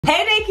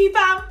Hey Deku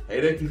Fam!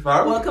 Hey Deku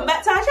Fam! Welcome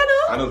back to our channel!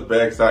 I know it's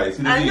very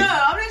exciting. I know,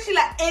 I'm literally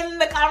like in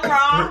the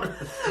camera.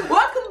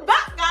 Welcome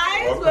back,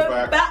 guys!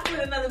 We're back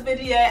with another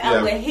video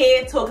and we're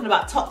here talking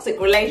about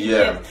toxic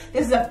relationships.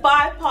 This is a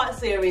 5-part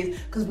series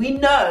because we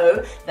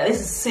know that this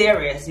is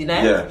serious, you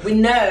know? We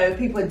know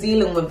people are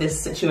dealing with this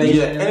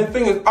situation. And the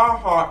thing is, our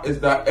heart is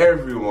that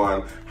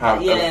everyone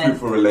have a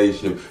fruitful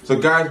relationship. So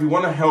guys, we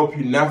want to help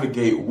you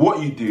navigate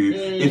what you do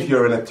if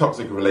you're in a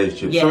toxic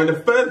relationship. So in the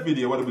first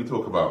video, what did we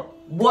talk about?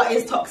 What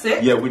is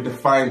toxic? Yeah, we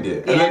defined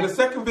it. And then the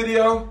second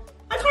video,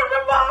 I can't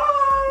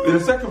remember. In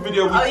the second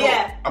video, we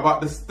talked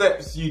about the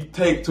steps you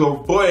take to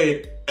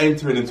avoid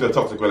entering into a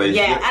toxic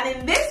relationship. Yeah, and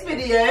in this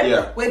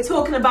video, we're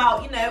talking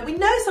about, you know, we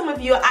know some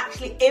of you are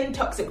actually in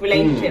toxic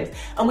relationships,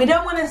 and we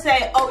don't want to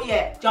say, oh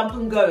yeah, jump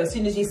and go as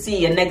soon as you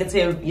see a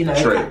negative, you know,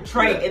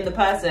 trait in the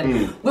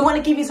person. We want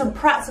to give you some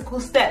practical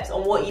steps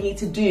on what you need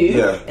to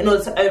do in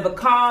order to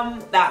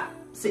overcome that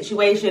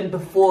situation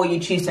before you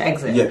choose to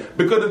exit. Yeah,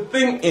 because the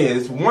thing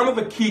is, one of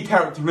the key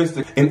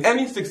characteristics in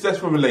any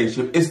successful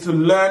relationship is to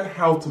learn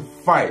how to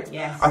fight.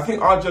 Yes. I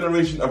think our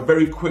generation are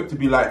very quick to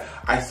be like,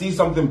 I see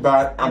something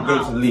bad, I'm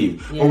going to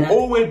leave. But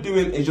all we're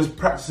doing is just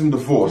practicing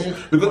divorce.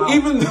 Because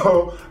even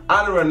though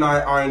Anna and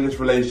I are in this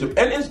relationship,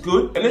 and it's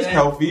good, and it's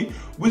healthy,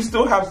 we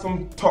still have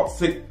some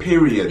toxic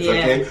periods,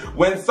 okay?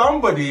 When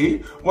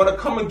somebody want to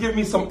come and give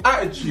me some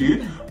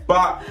attitude,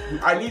 but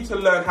I need to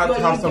learn how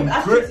to have some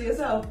grit. To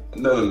yourself?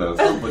 No,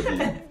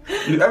 somebody.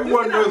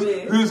 Everyone knows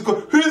who's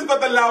got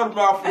the loud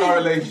mouth in our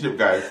relationship,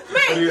 guys.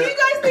 Mate, do you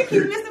guys think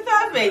he's Mr.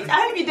 Perfect?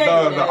 I hope you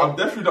don't. No, I'm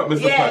definitely not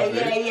Mr.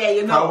 Perfect. Yeah,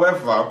 you're not.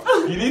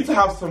 However, you need to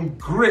have some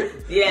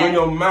grit when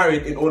you're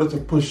married in order to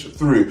push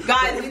through.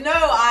 Guys, you know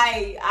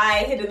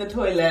I hid in the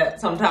toilet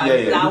sometimes.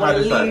 I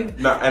want to leave.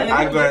 No, and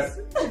I go and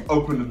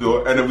open the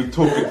door and then we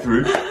talk it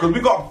through. Because we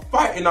got a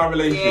fight in our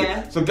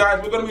relationship. So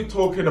guys, we're going to be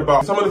talking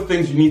about some of the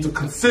things you need to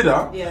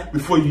consider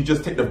before you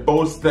just take the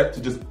bold step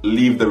to just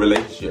leave the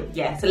relationship.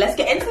 Yeah, so let's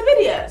get into the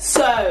video.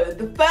 So,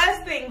 the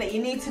first thing that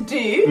you need to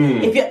do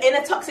if you're in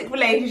a toxic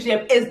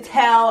relationship is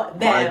tell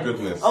them. My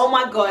goodness. Oh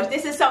my gosh,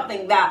 this is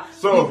something that...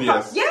 So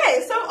obvious. Yeah,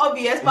 it's so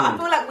obvious, but I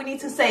feel like we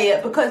need to say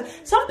it because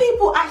some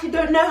people actually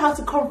don't know how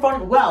to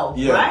confront well,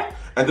 right?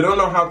 And they don't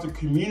know how to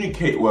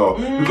communicate well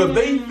because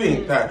they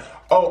think that,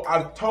 oh,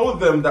 I've told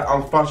them that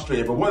I'm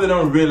frustrated, but what they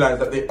don't realize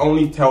that they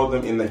only tell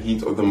them in the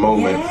heat of the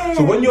moment.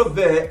 So when you're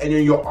there and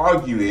you're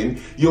arguing,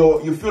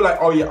 you feel like,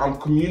 oh yeah, I'm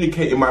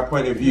communicating my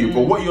point of view,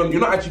 but what you're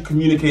not actually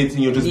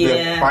communicating, you're just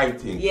there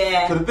fighting.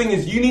 So the thing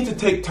is, you need to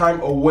take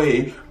time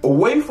away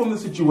from the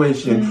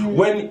situation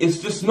when it's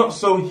just not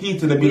so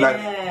heated and be like,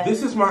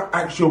 this is my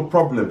actual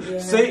problem.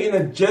 Say it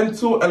in a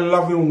gentle and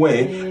loving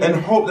way and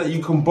hope that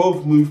you can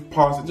both move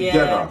past it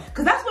together.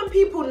 Because that's when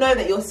people know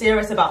that you're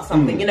serious about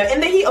something. You know, in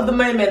the heat of the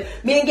moment,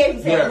 me and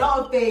Gabes say a lot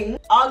of things,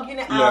 arguing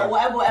it out,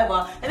 whatever,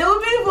 and then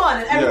we'll move on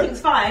and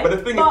everything's fine. But the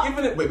thing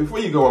is, wait, before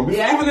you go on,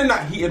 even in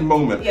that heated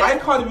moment, I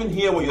can't even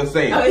hear what you're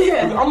saying.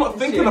 I'm not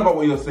thinking about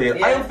what you're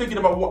saying. I am thinking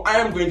about what I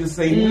am going to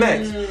say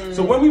next.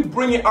 So when we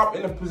bring it up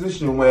in a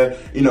position where,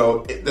 you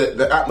know,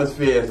 the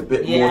atmosphere is a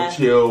bit more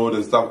chilled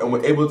and stuff, and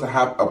we're able to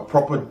have a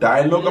proper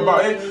dialogue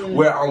about it,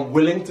 where I'm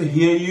willing to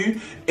hear you,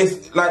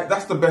 it's like,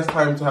 that's the best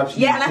time to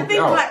actually and I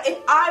think like, if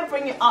I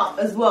bring it up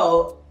as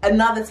well,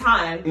 another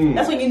time,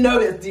 that's when you know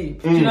it's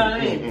deep. Do you know what I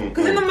mean?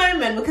 Because in the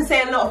moment, we can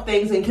say a lot of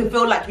things and you can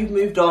feel like you've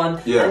moved on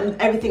and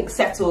everything's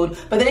settled.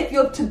 But then if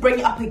you're to bring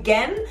it up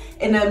again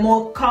in a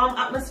more calm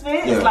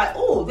atmosphere, it's like,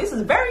 oh, this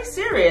is very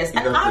serious.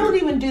 And I would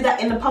even do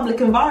that in a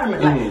public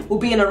environment. Like, we'll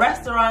be in a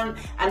restaurant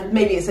and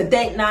maybe it's a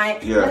date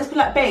night. And just be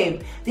like,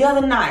 babe, the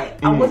other night,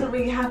 I wasn't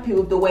really happy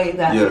with the way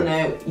that, you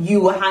know,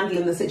 you were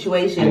handling the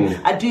situation.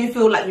 I do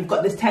feel like you've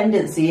got this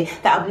tendency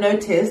that I've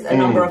noticed a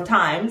number of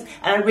times,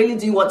 and I really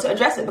do want to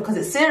address it because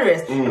it's serious.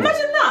 Imagine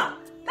that.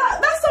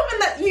 That's something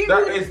that you...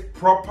 That is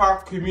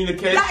proper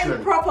communication. That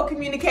is proper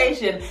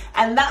communication.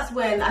 And that's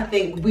when I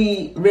think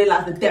we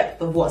realise the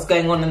depth of what's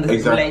going on in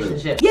this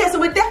relationship. Yeah, so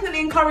we definitely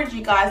encourage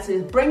you guys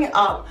to bring it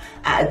up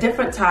at a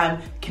different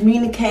time,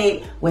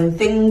 communicate when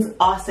things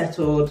are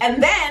settled.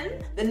 And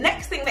then the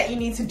next thing that you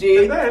need to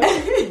do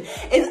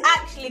is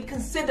actually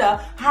consider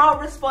how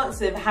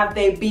responsive have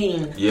they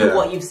been to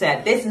what you've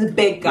said. This is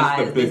big, guys.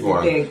 This is the big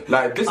one.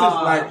 Like, this is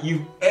like,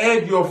 you've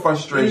aired your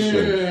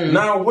frustration.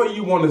 Now what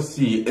you want to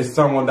see is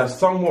someone that's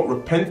somewhat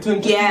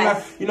repentant. Like,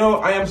 you know,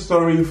 I am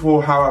sorry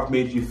for how I've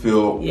made you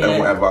feel and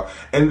whatever.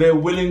 And they're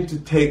willing to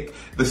take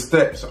the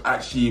steps to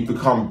actually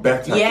become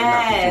better in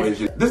that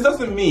situation. This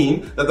doesn't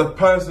mean that the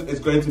person is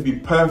going to be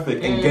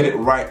perfect and get it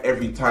right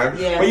every time.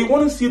 But you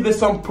want to see there's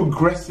some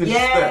progressive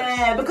steps.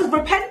 Because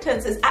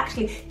repentance is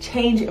actually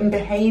change in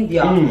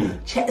behaviour.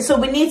 So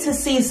we need to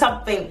see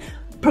something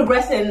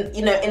progressing,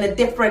 you know, in a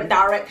different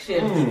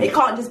direction. It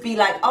can't just be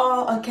like,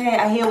 oh, okay,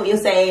 I hear what you're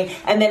saying,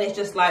 and then it's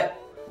just like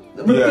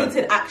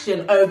repeated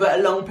action over a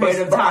long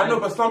period of time. I know,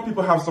 but some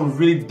people have some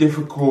really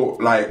difficult,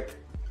 like,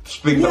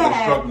 things that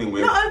they're struggling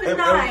with. Not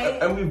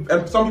overnight.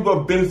 And some people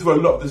have been through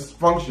a lot of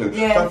dysfunction.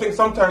 So I think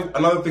sometimes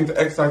another thing to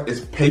exercise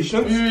is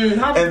patience.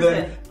 And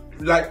then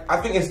like,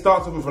 I think it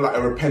starts off with like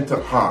a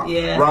repentant heart,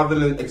 yeah, rather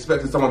than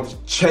expecting someone to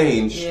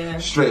change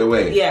straight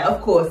away. Yeah,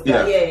 of course.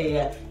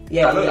 Yeah.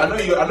 I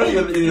know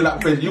you're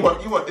like crazy. You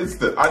want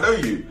instant. I know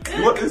you.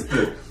 You want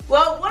instant.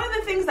 Well, one of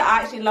the things that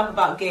I actually love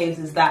about Gabes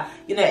is that,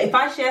 you know, if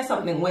I share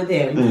something with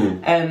him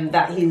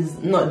that he's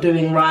not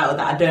doing right or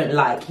that I don't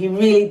like, he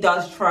really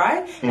does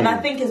try. And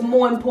I think it's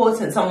more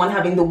important someone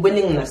having the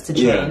willingness to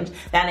change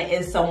than it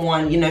is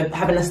someone, you know,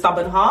 having a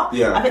stubborn heart.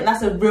 I think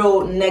that's a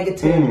real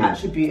negative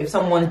attribute if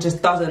someone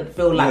just doesn't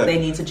feel like they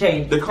need to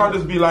change. They can't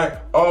just be like,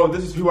 oh,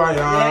 this is who I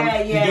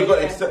am. You've got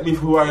to accept me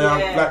for who I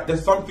am. Like,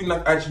 there's something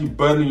that's actually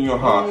burning your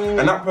heart,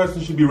 and that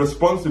person should be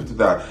responsive to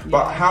that.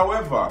 But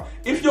however,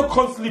 if you're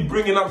constantly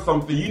bringing up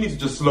something, you need to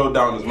just slow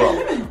down as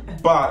well.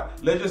 But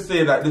let's just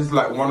say that this is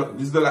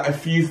like a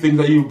few things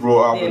that you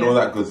brought up and all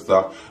that good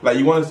stuff. Like,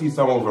 you want to see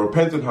someone with a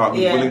repentant heart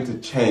who's willing to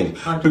change,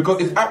 100%.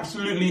 Because it's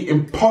absolutely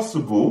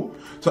impossible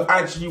to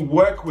actually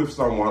work with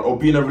someone or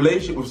be in a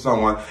relationship with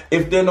someone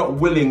if they're not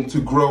willing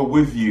to grow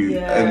with you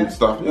and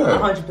stuff.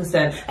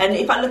 100%. And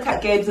if I look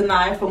at Gabes and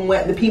I, from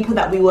where the people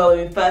that we were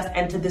when we first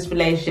entered this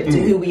relationship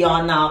to who we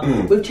are now,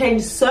 we've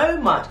changed so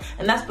much,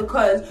 and that's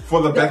because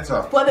for the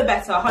better. For the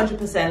better,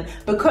 100%.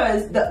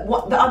 Because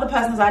what the other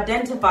person has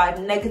identified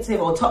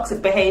negative or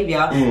toxic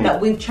behaviour that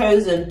we've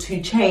chosen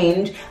to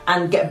change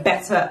and get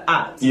better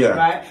at.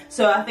 Right.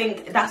 So I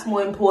think that's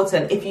more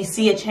important. If you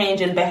see a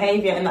change in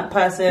behaviour in that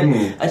person,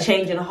 a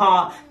change in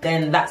heart,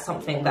 then that's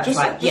something that's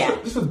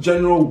just a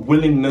general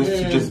willingness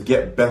to just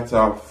get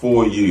better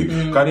for you.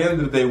 At the end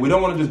of the day, we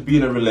don't want to just be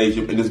in a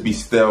relationship and just be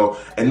stale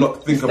and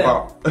not think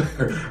about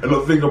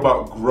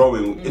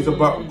growing. It's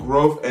about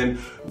growth, and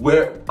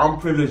where I'm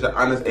privileged that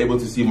Anna's able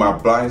to see my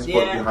blind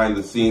spot behind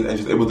the scenes and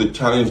she's able to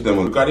challenge them.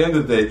 At the end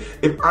of the day,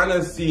 if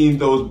Anna's seeing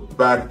those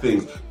bad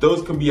things,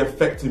 those can be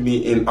affecting me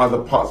in other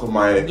parts of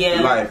my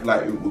life,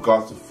 like in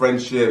regards to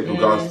friendship, in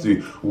regards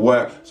to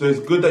work. So it's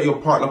good that your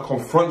partner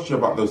confronts you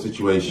about those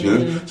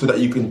situations so that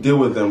you can deal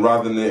with them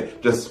rather than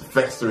it just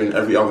fester in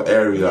every other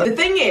area. The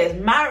thing is,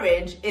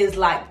 marriage is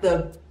like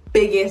the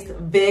biggest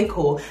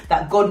vehicle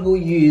that God will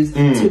use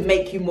to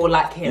make you more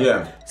like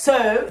him.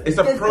 So it's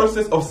a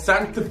process of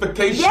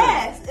sanctification.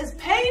 Yes, it's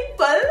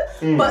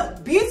painful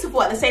but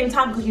beautiful at the same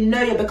time, because you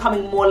know you're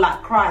becoming more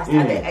like Christ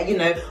at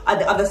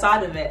the other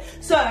side of it.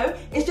 So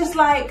it's just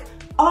like,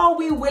 are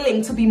we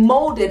willing to be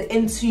molded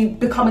into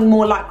becoming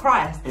more like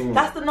Christ?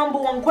 That's the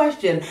 #1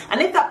 question.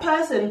 And if that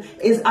person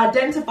is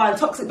identifying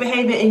toxic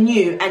behavior in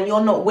you and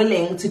you're not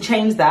willing to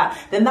change that,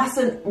 then that's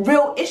a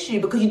real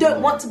issue, because you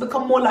don't want to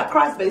become more like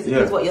Christ, basically,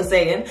 is what you're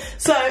saying.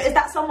 So is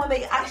that someone that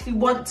you actually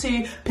want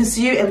to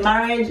pursue in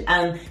marriage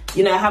and,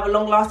 you know, have a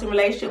long-lasting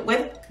relationship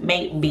with?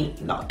 Maybe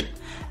not.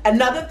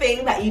 Another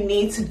thing that you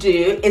need to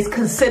do is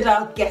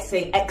consider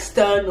getting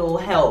external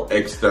help.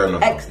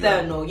 External.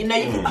 You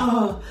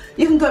know,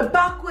 you can go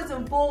backwards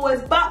and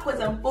forwards,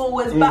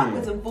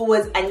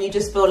 and you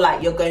just feel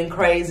like you're going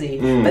crazy.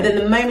 But then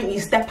the moment you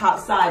step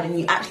outside and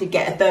you actually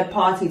get a third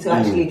party to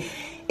actually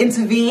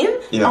intervene,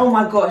 oh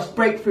my gosh,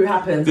 breakthrough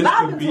happens. That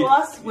happened to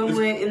us when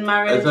we're in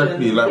marriage.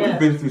 Exactly, and, like we've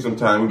been through some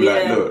time. We'd be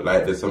like, look,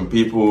 like there's some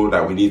people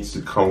that we need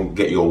to come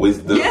get your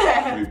wisdom.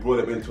 We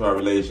brought them into our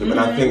relationship, and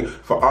I think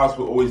for us,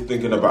 we're always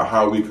thinking about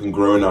how we can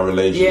grow in our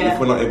relationship. If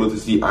we're not able to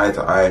see eye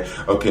to eye,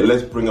 okay,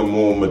 let's bring a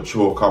more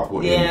mature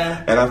couple in.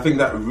 And I think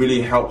that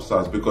really helps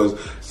us, because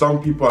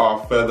some people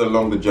are further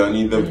along the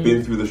journey, they've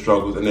been through the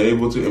struggles, and they're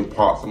able to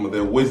impart some of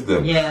their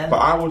wisdom. But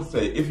I would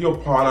say, if your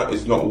partner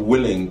is not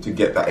willing to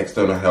get that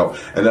external help,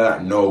 and they're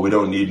like, no, we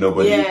don't need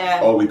nobody,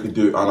 or we could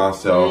do it on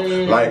ourselves,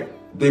 like,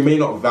 they may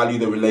not value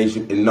the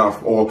relationship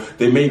enough, or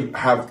they may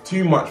have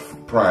too much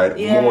pride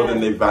more than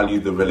they value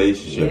the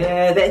relationship.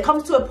 It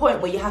comes to a point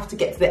where you have to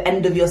get to the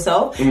end of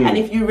yourself, and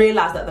if you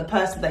realize that the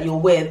person that you're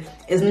with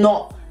is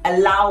not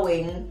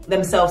allowing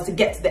themselves to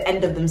get to the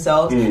end of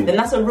themselves, then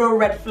that's a real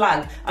red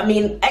flag. I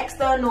mean,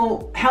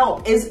 external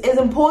help is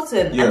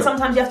important, and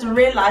sometimes you have to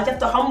realize, you have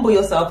to humble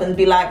yourself and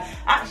be like,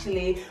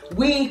 actually,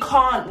 we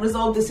can't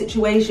resolve the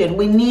situation.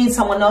 We need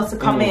someone else to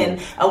come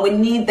in, and we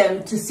need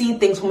them to see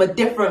things from a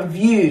different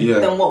view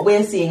than what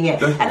we're seeing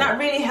it. And that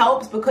really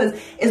helps, because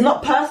it's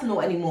not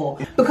personal anymore.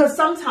 Because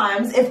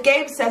sometimes if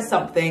Gabe says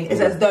something, it's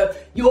as though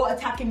you're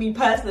attacking me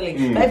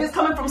personally. But if it's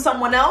coming from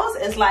someone else,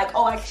 it's like,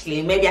 oh,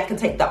 actually, maybe I can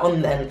take that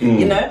on then.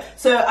 You know,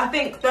 so I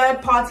think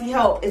third party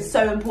help is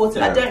so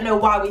important. I don't know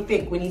why we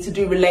think we need to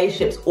do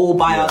relationships all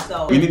by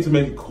ourselves. We need to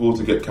make it cool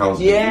to get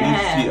counseling. We need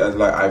to see it as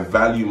like, I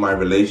value my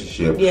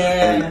relationship,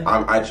 and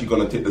I'm actually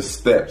going to take the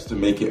steps to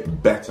make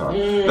it better.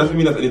 Doesn't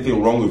mean there's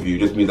anything wrong with you, it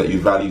just means that you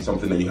value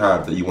something that you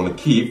have that you want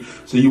to keep,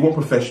 so you want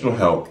professional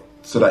help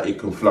so that it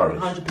can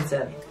flourish.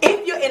 100%.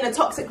 If you're in a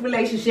toxic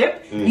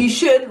relationship, you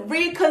should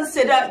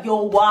reconsider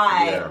your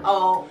why.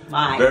 Oh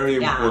my God. Very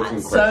important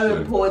question. So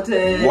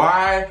important.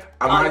 Why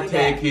am I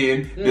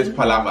taking this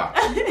palaver?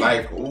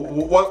 Like,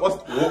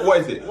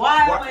 what is it?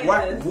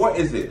 What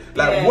is it?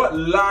 Like, what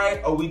lie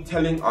are we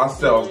telling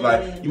ourselves?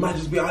 Like, you might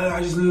just be,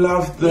 I just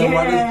love them,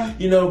 I just,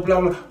 you know,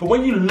 blah, blah. But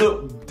when you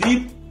look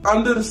deep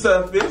under the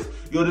surface,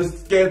 you're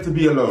just scared to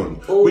be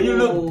alone. Ooh. When you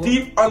look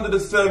deep under the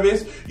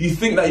surface, you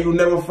think that you'll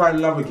never find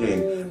love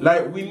again.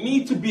 Like, we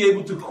need to be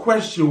able to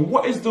question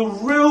what is the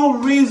real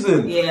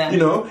reason. You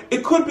know,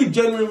 it could be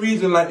genuine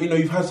reason, like, you know,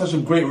 you've had such a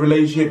great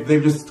relationship,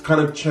 they've just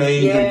kind of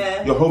changed,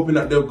 and you're hoping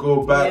that they'll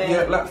go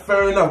back. Like,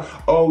 fair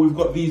enough. Oh, we've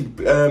got these,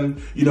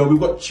 you know, we've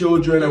got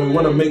children, and we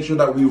want to make sure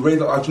that we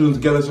raise our children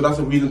together, so that's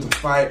a reason to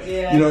fight.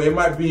 You know, it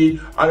might be,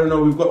 I don't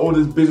know, we've got all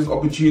these business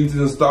opportunities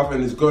and stuff,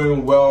 and it's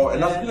going well,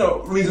 and that's, you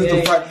know, reasons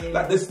to fight.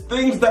 Like, there's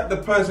things that the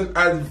person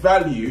adds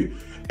value,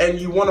 and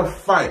you want to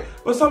fight,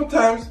 but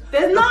sometimes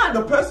there's none.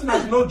 The person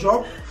has no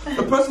job,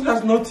 the person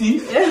has no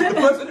teeth, the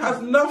person has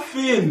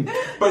nothing,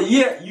 but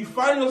yet you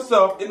find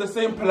yourself in the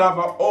same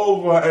palaver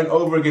over and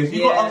over again. So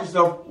you got to ask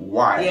yourself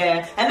why.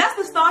 And that's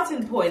the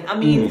starting point. I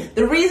mean,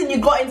 the reason you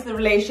got into the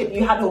relationship,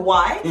 you had a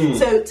why.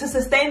 So to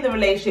sustain the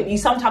relationship, you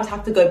sometimes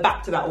have to go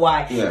back to that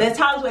why. There's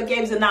times where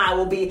Gabes and I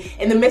will be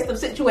in the midst of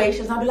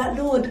situations, I'll be like,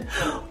 Lord,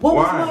 what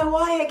was my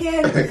why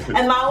again?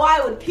 And my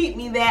why would keep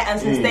me there and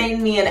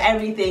sustain me and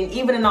everything,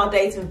 even in our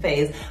dating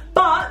phase.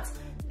 But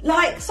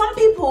like, some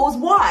people's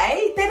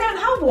why, they don't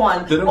have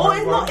one. Or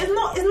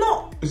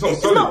it's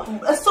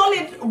not a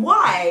solid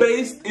why.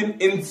 Based in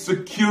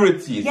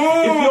insecurities.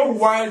 If your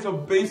whys are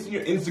based on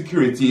your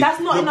insecurities, that's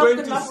not you're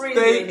enough going to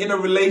stay in a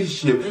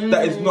relationship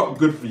that is not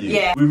good for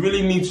you. We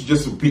really need to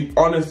just be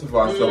honest with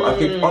ourselves. I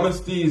think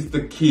honesty is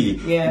the key.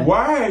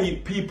 Why are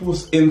people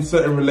in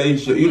certain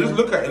relationships? You just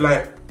look at it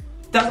like,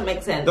 doesn't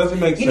make sense.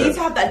 You need to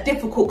have that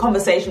difficult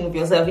conversation with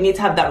yourself. You need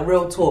to have that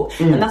real talk,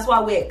 and that's why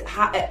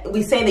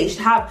we say that you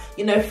should have,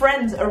 you know,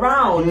 friends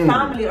around,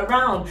 family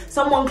around,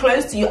 someone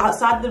close to you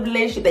outside of the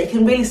relationship that you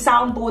can really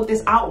soundboard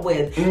this out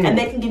with, and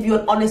they can give you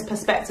an honest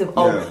perspective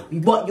of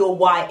what your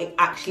why it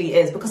actually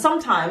is. Because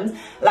sometimes,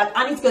 like,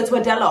 I need to go to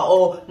Adela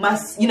or my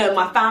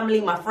family,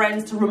 my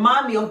friends to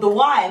remind me of the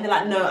why, and they're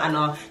like, no,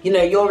 Anna, you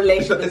know, your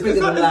relationship is bigger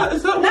than that.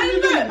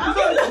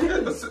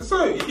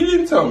 So you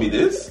didn't tell me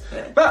this.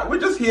 But we're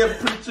just here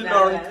preaching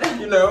on,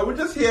 you know, we're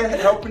just here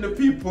helping the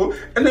people,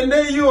 and then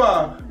there you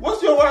are.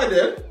 What's your why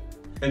then?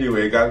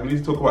 Anyway, guys, we need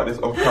to talk about this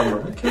off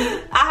camera.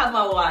 I have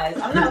my whys.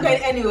 I'm not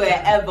going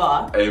anywhere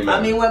ever. Amen.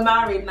 I mean, we're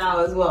married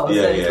now as well, so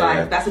it's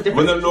like that's a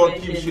different. When the Lord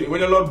keeps you, when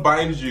the Lord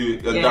binds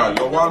you, you're done.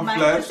 You're one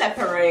flesh.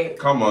 Separate.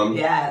 Come on.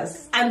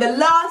 Yes. And the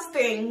last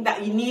thing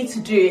that you need to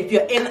do if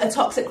you're in a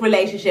toxic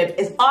relationship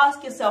is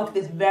ask yourself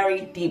this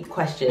very deep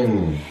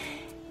question.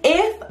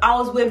 If I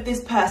was with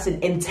this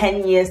person in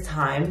 10 years'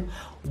 time,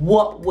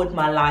 what would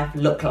my life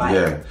look like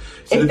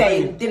if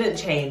they didn't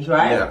change,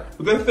 right?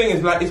 Because the thing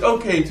is, like, it's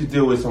okay to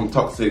deal with some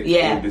toxic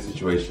in this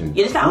situation.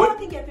 You're just like, I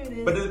can get through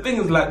this. But the thing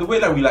is, like, the way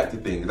that we like to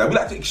think is that we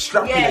like to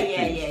extrapolate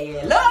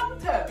things. Long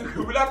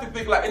term. We like to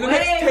think, like, in the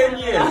next 10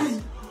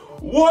 years,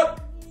 what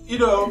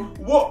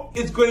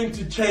is going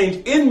to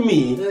change in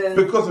me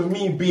because of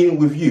me being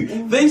with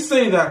you? They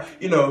say that,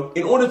 you know,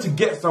 in order to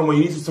get somewhere,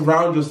 you need to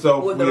surround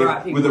yourself with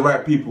the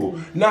right people.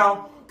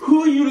 Now,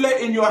 who you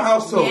let in your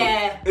household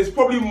is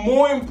probably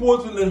more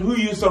important than who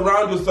you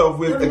surround yourself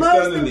with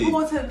externally. The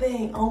most important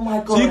thing. Oh my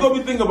God. So you got to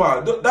be thinking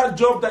about that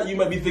job that you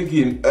might be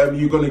thinking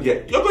you're going to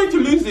get. You're going to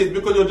lose it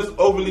because you're just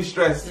overly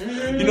stressed.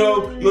 You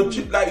know, you got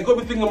to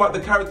be thinking about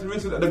the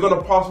characteristics that they're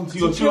going to pass on to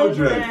your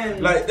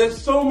children. Like,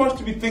 there's so much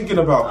to be thinking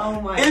about.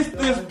 Oh my is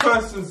this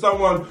person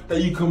someone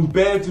that you can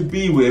bear to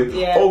be with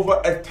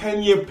over a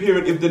 10-year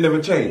period if they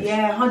never change?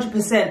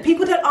 100%.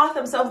 People don't ask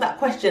themselves that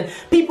question.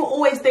 People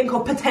always think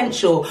of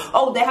potential.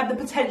 Oh, they have the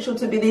potential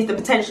to be this, the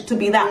potential to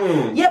be that.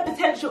 Yeah,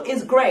 potential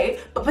is great,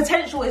 but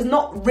potential is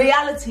not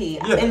reality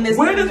in this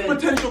Where moment. does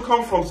potential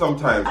come from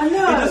sometimes? I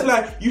know. It's just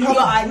like, you have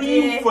a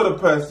dream for the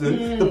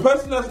person. The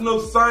person has no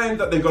sign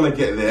that they're going to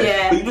get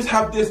there. But you just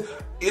have this,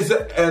 is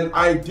an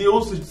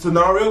ideal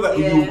scenario that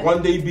you would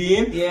one day be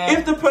in.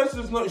 If the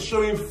person is not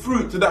showing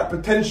fruit to that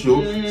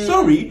potential,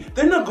 sorry,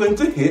 they're not going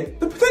to hit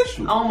the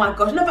potential. Oh my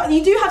gosh. No, but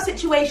you do have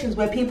situations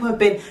where people have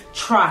been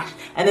trashed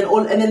and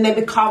then they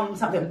become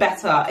something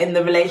better in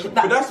the relationship.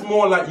 But that's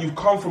more like you've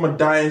come from a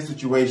dying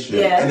situation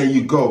and then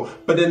you go.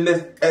 But then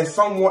there's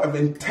somewhat of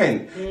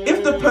intent.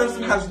 If the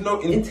person has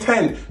no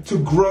intent to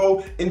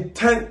grow,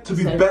 intent to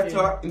be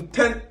better,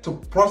 intent to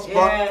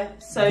prosper,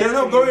 they're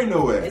not going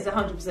nowhere. It's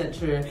 100%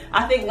 true.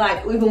 I think,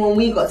 like, even when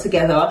we got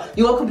together,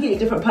 you're a completely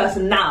different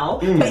person now.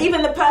 But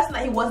even the person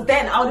that he was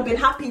then, I would have been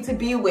happy to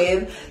be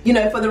with, you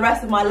know, for the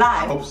rest of my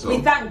life. I hope so. We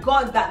thank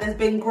God that there's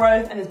been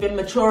growth and there's been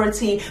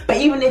maturity. But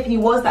even if he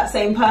was that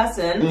same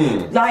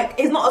person, like,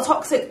 he's not a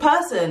toxic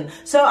person.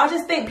 So I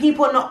just think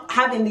people are not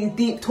having these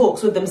deep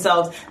talks with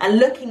themselves and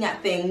looking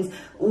at things,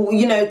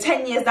 you know,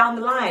 10 years down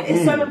the line.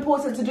 It's so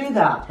important to do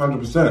that.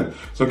 100%.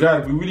 So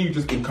guys, we really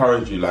just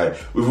encourage you, like,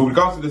 with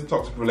regards to this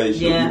toxic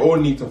relationship, we all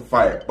need to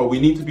fight, but we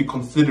need to be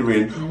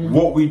considering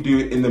what we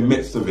do in the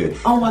midst of it.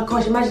 Oh my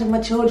gosh, imagine my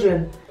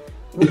children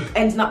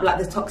ending up like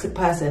this toxic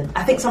person.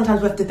 I think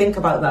sometimes we have to think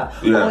about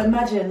that. Or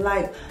imagine,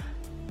 like,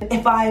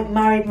 if I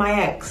married my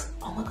ex,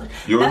 oh my God.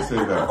 You always say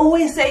that. I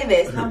always say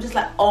this, and I'm just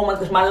like, oh my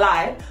gosh, my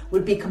life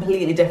would be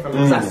completely different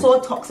because I saw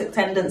toxic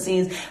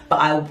tendencies, but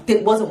I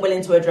wasn't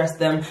willing to address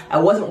them. I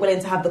wasn't willing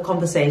to have the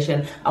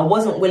conversation. I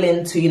wasn't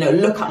willing to, you know,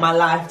 look at my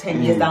life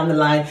 10 years down the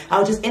line. I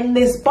was just in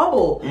this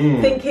bubble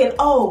thinking,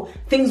 oh,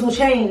 things will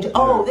change.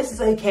 Oh, this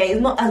is okay.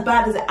 It's not as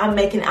bad as I'm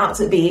making it out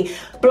to be.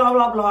 Blah,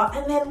 blah, blah.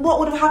 And then what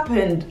would have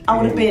happened? I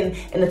would have been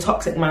in a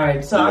toxic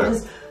marriage. So I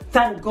just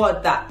thank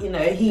God that, you know,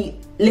 he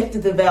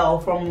lifted the veil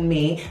from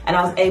me and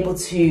I was able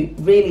to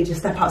really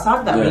just step outside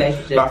of that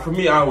relationship. Like for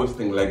me, I always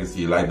think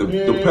legacy. Like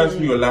the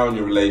person you allow in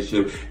your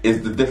relationship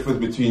is the difference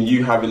between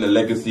you having a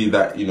legacy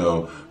that, you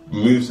know,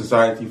 moves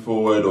society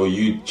forward, or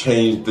you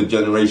change the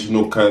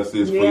generational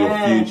curses for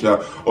your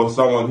future, or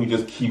someone who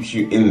just keeps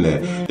you in there.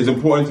 It's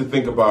important to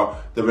think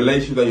about the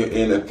relationship that you're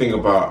in and think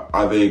about,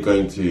 are they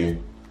going to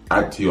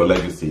add to your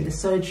legacy? It's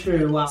so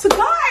true. Wow. So guys,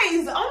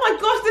 oh my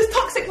gosh, this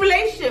toxic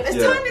relationship has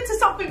turned into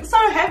something so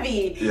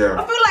heavy. I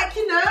feel like,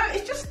 you know,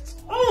 it's just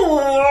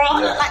I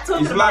don't like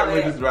talking about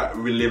it. It's like we're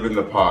just reliving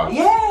the past.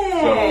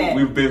 So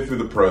we've been through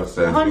the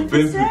process. 100%. We've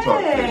been through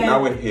toxic.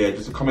 Now we're here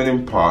just to come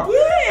in part.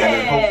 And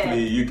then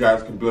hopefully you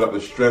guys can build up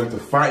the strength to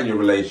fight in your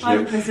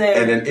relationship. 100%.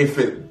 And then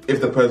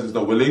if the person's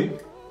not willing,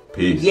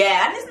 peace.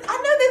 Yeah, and I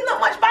know there's not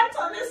much banter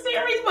on this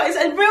series, but it's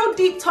a real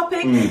deep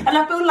topic, and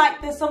I feel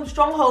like there's some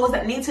strongholds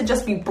that need to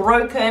just be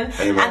broken.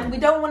 And we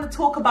don't want to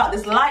talk about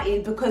this lightly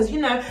because, you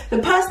know, the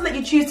person that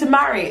you choose to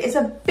marry is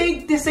a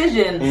big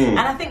decision, and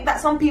I think that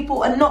some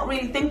people are not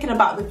really thinking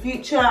about the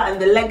future and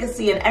the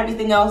legacy and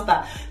everything else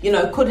that, you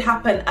know, could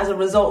happen as a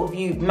result of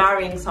you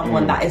marrying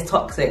someone that is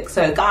toxic.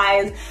 So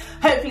guys,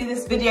 hopefully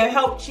this video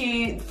helped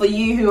you, for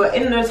you who are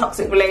in a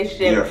toxic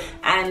relationship,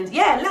 and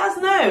let us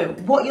know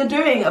what you're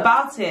doing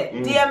about it.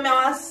 DM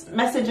us,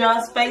 message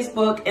us,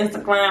 Facebook,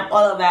 Instagram,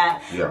 all of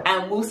that,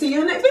 and we'll see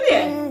you in the next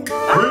video.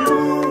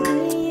 Bye.